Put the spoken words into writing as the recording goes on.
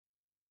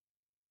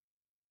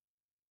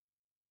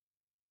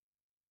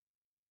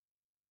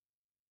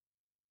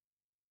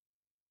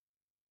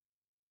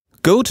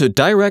Go to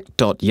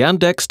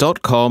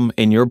direct.yandex.com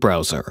in your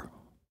browser.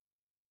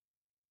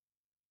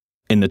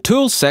 In the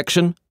Tools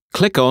section,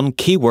 click on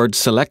Keyword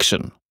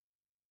Selection.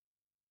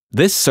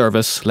 This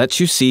service lets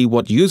you see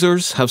what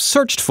users have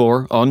searched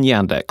for on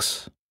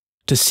Yandex.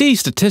 To see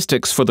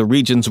statistics for the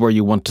regions where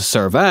you want to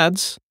serve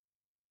ads,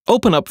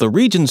 open up the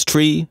Regions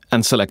tree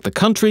and select the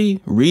country,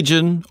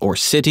 region, or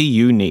city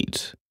you need.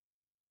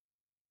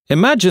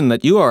 Imagine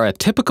that you are a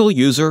typical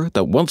user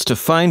that wants to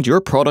find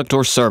your product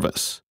or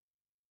service.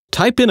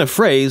 Type in a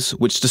phrase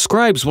which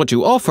describes what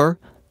you offer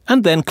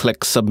and then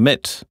click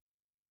Submit.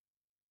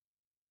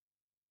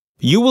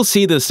 You will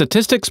see the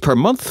statistics per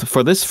month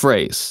for this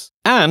phrase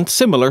and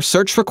similar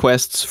search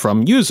requests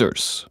from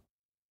users.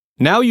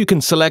 Now you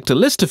can select a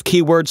list of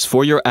keywords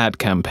for your ad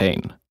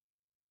campaign.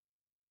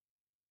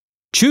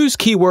 Choose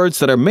keywords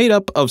that are made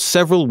up of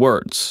several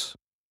words.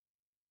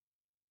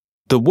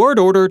 The word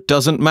order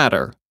doesn't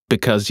matter,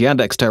 because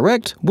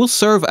Yandex.Direct will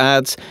serve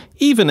ads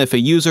even if a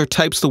user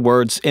types the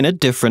words in a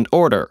different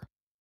order.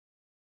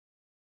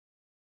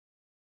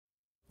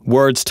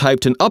 Words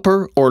typed in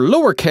upper or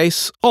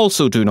lowercase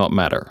also do not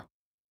matter.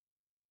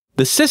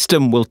 The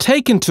system will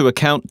take into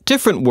account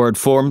different word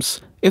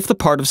forms if the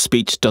part of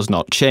speech does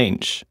not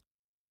change.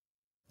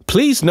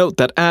 Please note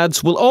that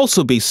ads will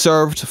also be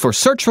served for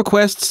search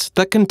requests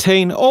that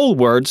contain all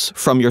words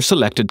from your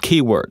selected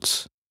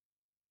keywords.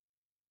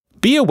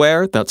 Be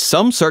aware that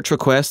some search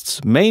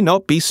requests may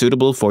not be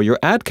suitable for your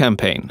ad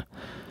campaign.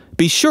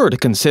 Be sure to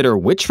consider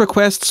which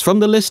requests from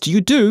the list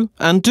you do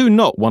and do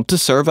not want to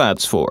serve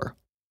ads for.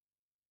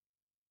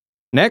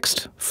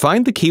 Next,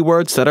 find the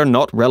keywords that are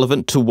not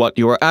relevant to what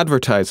you are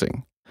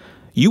advertising.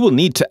 You will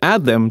need to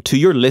add them to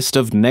your list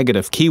of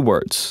negative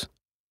keywords.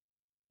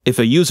 If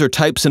a user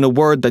types in a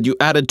word that you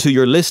added to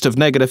your list of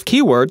negative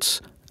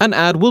keywords, an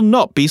ad will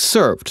not be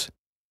served.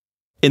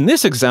 In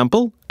this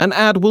example, an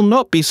ad will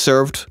not be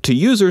served to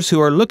users who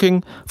are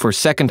looking for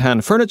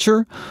second-hand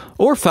furniture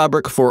or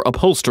fabric for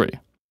upholstery.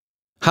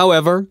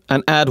 However,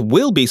 an ad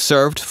will be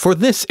served for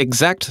this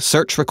exact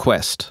search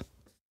request.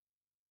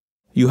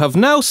 You have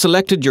now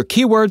selected your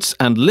keywords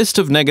and list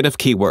of negative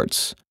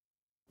keywords.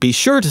 Be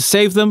sure to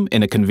save them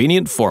in a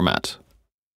convenient format.